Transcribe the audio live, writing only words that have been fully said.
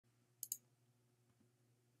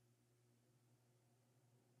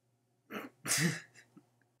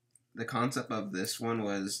The concept of this one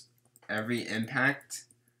was every impact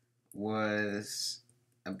was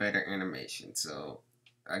a better animation. So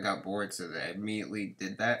I got bored, so I immediately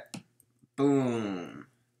did that. Boom.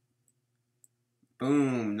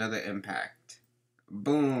 Boom, another impact.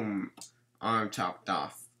 Boom, arm chopped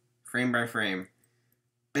off. Frame by frame.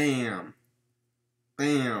 Bam.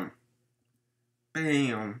 Bam.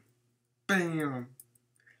 Bam. Bam.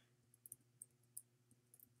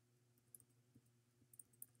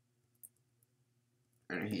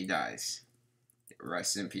 And he dies.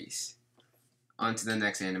 Rest in peace. On to the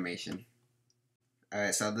next animation.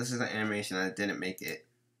 Alright, so this is the animation that didn't make it.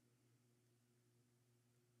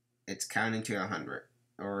 It's counting to 100.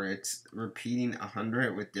 Or it's repeating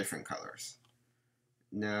 100 with different colors.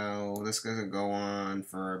 Now, this is going to go on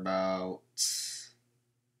for about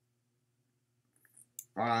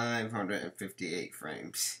 558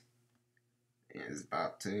 frames. And it's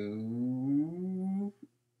about to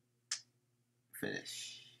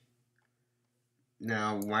finish.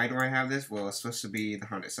 Now, why do I have this? Well, it's supposed to be the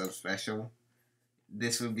 100 sub special.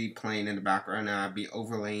 This would be playing in the background, and I'd be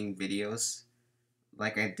overlaying videos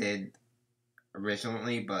like I did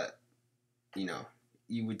originally, but, you know,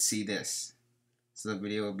 you would see this. So the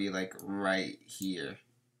video would be like right here.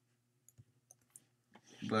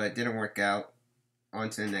 But it didn't work out. On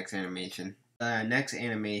to the next animation. Next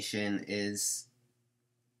animation is,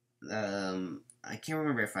 I can't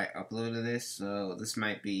remember if I uploaded this, so this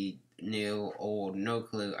might be new, old, no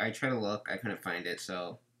clue. I tried to look, I couldn't find it,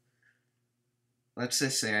 so let's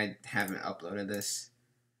just say I haven't uploaded this.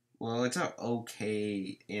 Well, it's an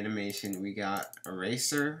okay animation. We got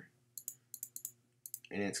eraser,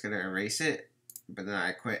 and it's gonna erase it, but then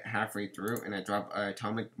I quit halfway through and I dropped an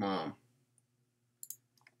atomic bomb.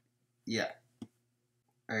 Yeah.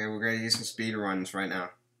 Okay, we're gonna do some speed runs right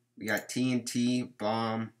now. We got TNT,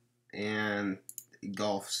 bomb, and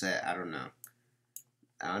golf set. I don't know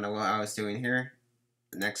what I was doing here.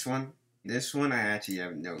 The next one. This one, I actually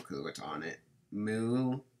have no clue what's on it.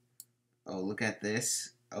 Moo. Oh, look at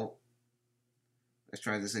this. Oh. Let's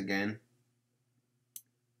try this again.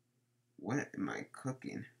 What am I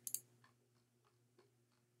cooking?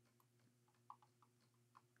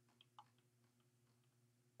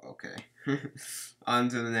 Okay. On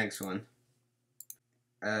to the next one.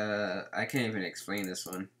 I can't even explain this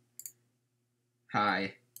one.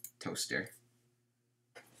 Hi, toaster.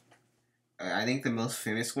 I think the most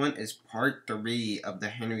famous one is part 3 of the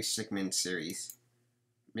Henry Stickmin series.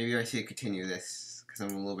 Maybe I should continue this, because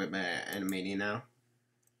I'm a little bit better at animating now.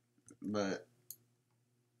 But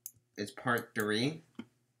it's part 3,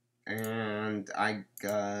 and I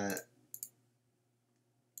got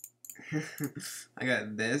I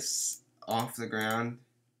got this off the ground.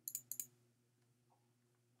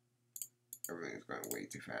 Everything's going way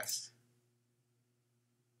too fast.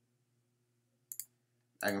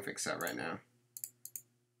 I can fix that right now.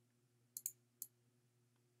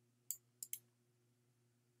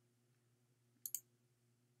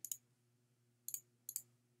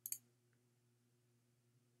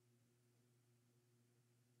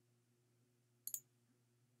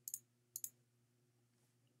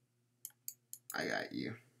 I got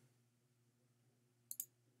you.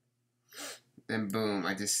 Then boom,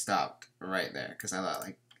 I just stopped right there because I thought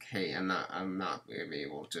like, hey, I'm not gonna be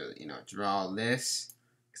able to, you know, draw this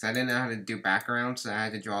because I didn't know how to do background, so I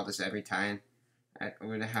had to draw this every time. I'm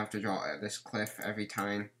gonna have to draw this cliff every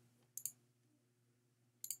time.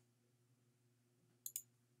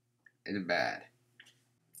 It's bad.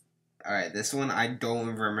 Alright, this one I don't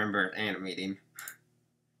even remember animating.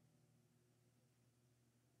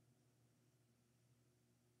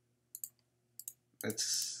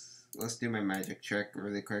 Let's do my magic trick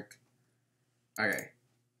really quick. Okay.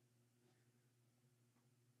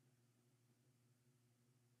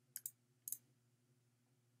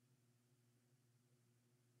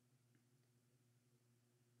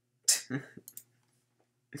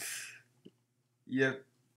 Yep.